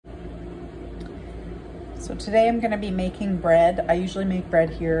So today I'm going to be making bread. I usually make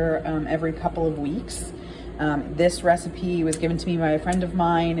bread here every couple of weeks. This recipe was given to me by a friend of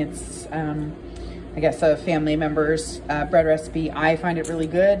mine. It's, I guess, a family member's bread recipe. I find it really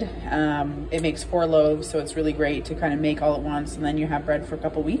good. It makes 4 loaves, so it's really great to kind of make all at once, and then you have bread for a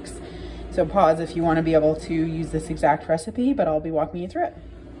couple weeks. So pause if you want to be able to use this exact recipe, but I'll be walking you through it.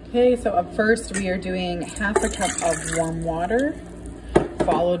 Okay, so up first we are doing half a cup of warm water,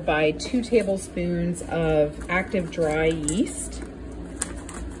 followed by 2 tablespoons of active dry yeast,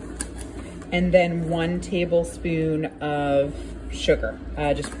 and then 1 tablespoon of sugar,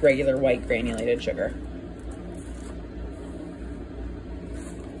 just regular white granulated sugar.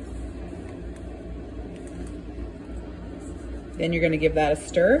 Then you're going to give that a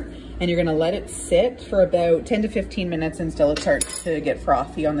stir, and you're going to let it sit for about 10 to 15 minutes until it starts to get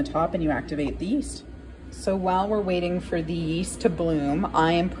frothy on the top and you activate the yeast. So while we're waiting for the yeast to bloom,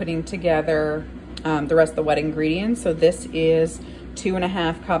 I am putting together the rest of the wet ingredients. So this is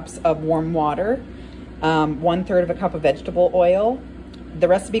 2.5 cups of warm water, 1/3 of a cup of vegetable oil. The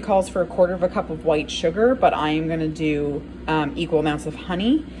recipe calls for 1/4 cup of white sugar, but I am gonna do equal amounts of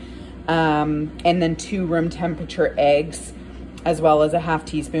honey, and then 2 room temperature eggs, as well as a 1/2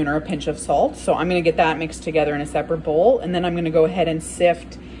 teaspoon or a pinch of salt. So I'm gonna get that mixed together in a separate bowl, and then I'm gonna go ahead and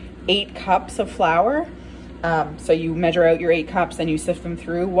sift 8 cups of flour. So you measure out your 8 cups and you sift them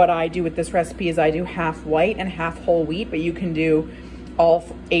through. What I do with this recipe is I do half white and half whole wheat, but you can do all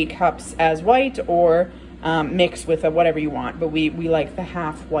 8 cups as white or mix with whatever you want. But we like the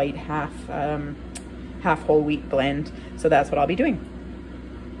half white, half whole wheat blend. So that's what I'll be doing.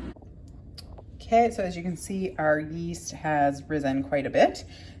 Okay, so as you can see, our yeast has risen quite a bit.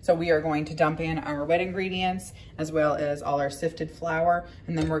 So we are going to dump in our wet ingredients as well as all our sifted flour.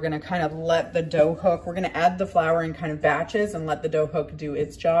 And then we're gonna kind of let the dough hook. We're gonna add the flour in kind of batches and let the dough hook do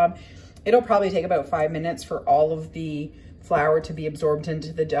its job. It'll probably take about 5 minutes for all of the flour to be absorbed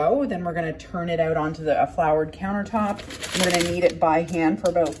into the dough. Then we're gonna turn it out onto a floured countertop. And we're gonna knead it by hand for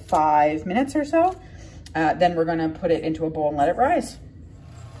about 5 minutes or so. Then we're gonna put it into a bowl and let it rise.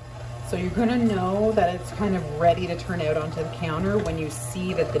 So you're gonna know that it's kind of ready to turn out onto the counter when you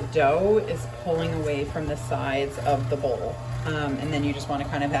see that the dough is pulling away from the sides of the bowl. And then you just wanna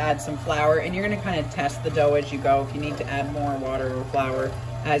kind of add some flour, and you're gonna kind of test the dough as you go if you need to add more water or flour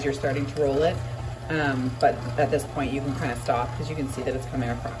as you're starting to roll it. But at this point you can kind of stop because you can see that it's coming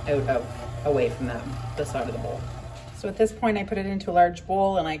out away from the side of the bowl. So at this point I put it into a large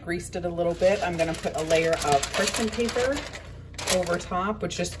bowl and I greased it a little bit. I'm gonna put a layer of parchment paper over top,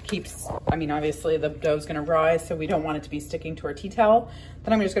 which just keeps, I mean, obviously the dough's gonna rise, so we don't want it to be sticking to our tea towel.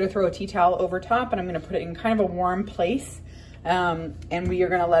 Then I'm just gonna throw a tea towel over top, and I'm gonna put it in kind of a warm place. And we are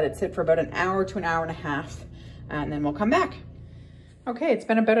gonna let it sit for about 1 hour to 1.5 hours, and then we'll come back. Okay, it's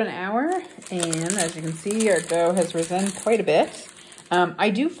been about 1 hour, and as you can see, our dough has risen quite a bit. I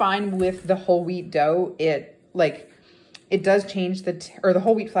do find with the whole wheat dough, it does change the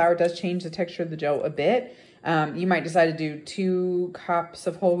whole wheat flour does change the texture of the dough a bit. You might decide to do 2 cups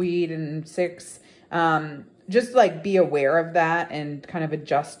of whole wheat and 6. Just like be aware of that and kind of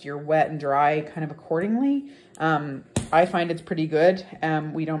adjust your wet and dry kind of accordingly. I find it's pretty good.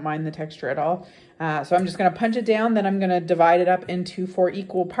 We don't mind the texture at all. So I'm just gonna punch it down, then I'm gonna divide it up into 4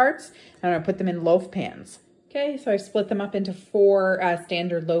 equal parts, and I'm gonna put them in loaf pans. Okay, so I've split them up into 4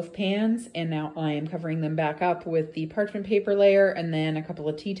 standard loaf pans, and now I am covering them back up with the parchment paper layer and then a couple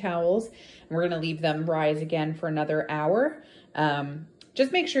of tea towels. And we're gonna leave them rise again for another hour.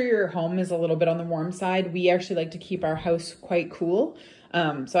 Just make sure your home is a little bit on the warm side. We actually like to keep our house quite cool.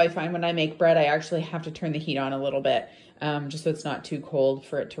 So I find when I make bread, I actually have to turn the heat on a little bit, just so it's not too cold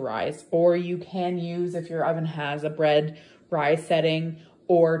for it to rise. Or you can use, if your oven has a bread rise setting,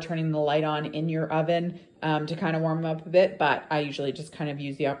 or turning the light on in your oven to kind of warm them up a bit, but I usually just kind of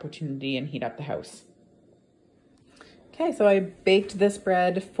use the opportunity and heat up the house. Okay, so I baked this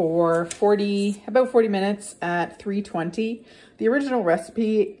bread for about 40 minutes at 320. The original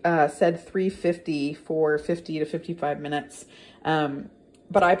recipe said 350 for 50 to 55 minutes,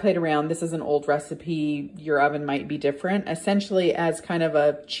 but I played around. This is an old recipe. Your oven might be different. Essentially, as kind of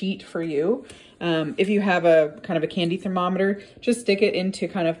a cheat for you, if you have a kind of a candy thermometer, just stick it into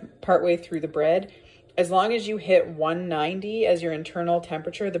kind of partway through the bread. As long as you hit 190 as your internal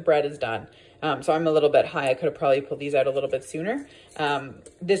temperature, the bread is done. So I'm a little bit high. I could have probably pulled these out a little bit sooner.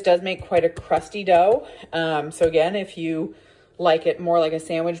 This does make quite a crusty dough. So again, if you like it more like a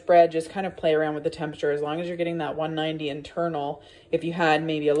sandwich bread, just kind of play around with the temperature. As long as you're getting that 190 internal, if you had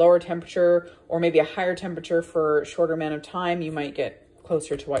maybe a lower temperature or maybe a higher temperature for a shorter amount of time, you might get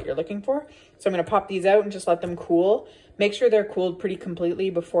closer to what you're looking for. So I'm going to pop these out and just let them cool. Make sure they're cooled pretty completely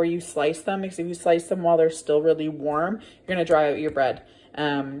before you slice them, because if you slice them while they're still really warm, you're gonna dry out your bread.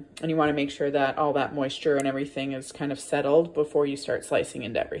 And you wanna make sure that all that moisture and everything is kind of settled before you start slicing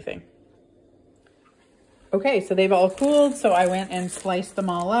into everything. Okay, so they've all cooled, so I went and sliced them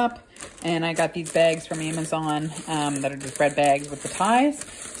all up, and I got these bags from Amazon that are just bread bags with the ties.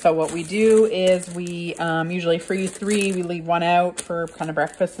 So what we do is we usually freeze 3, we leave 1 out for kind of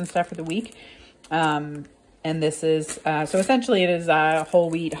breakfast and stuff for the week. And this is, so essentially it is whole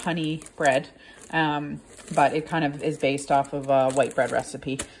wheat honey bread, but it kind of is based off of a white bread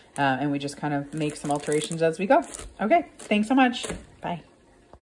recipe. And we just kind of make some alterations as we go. Okay, thanks so much. Bye.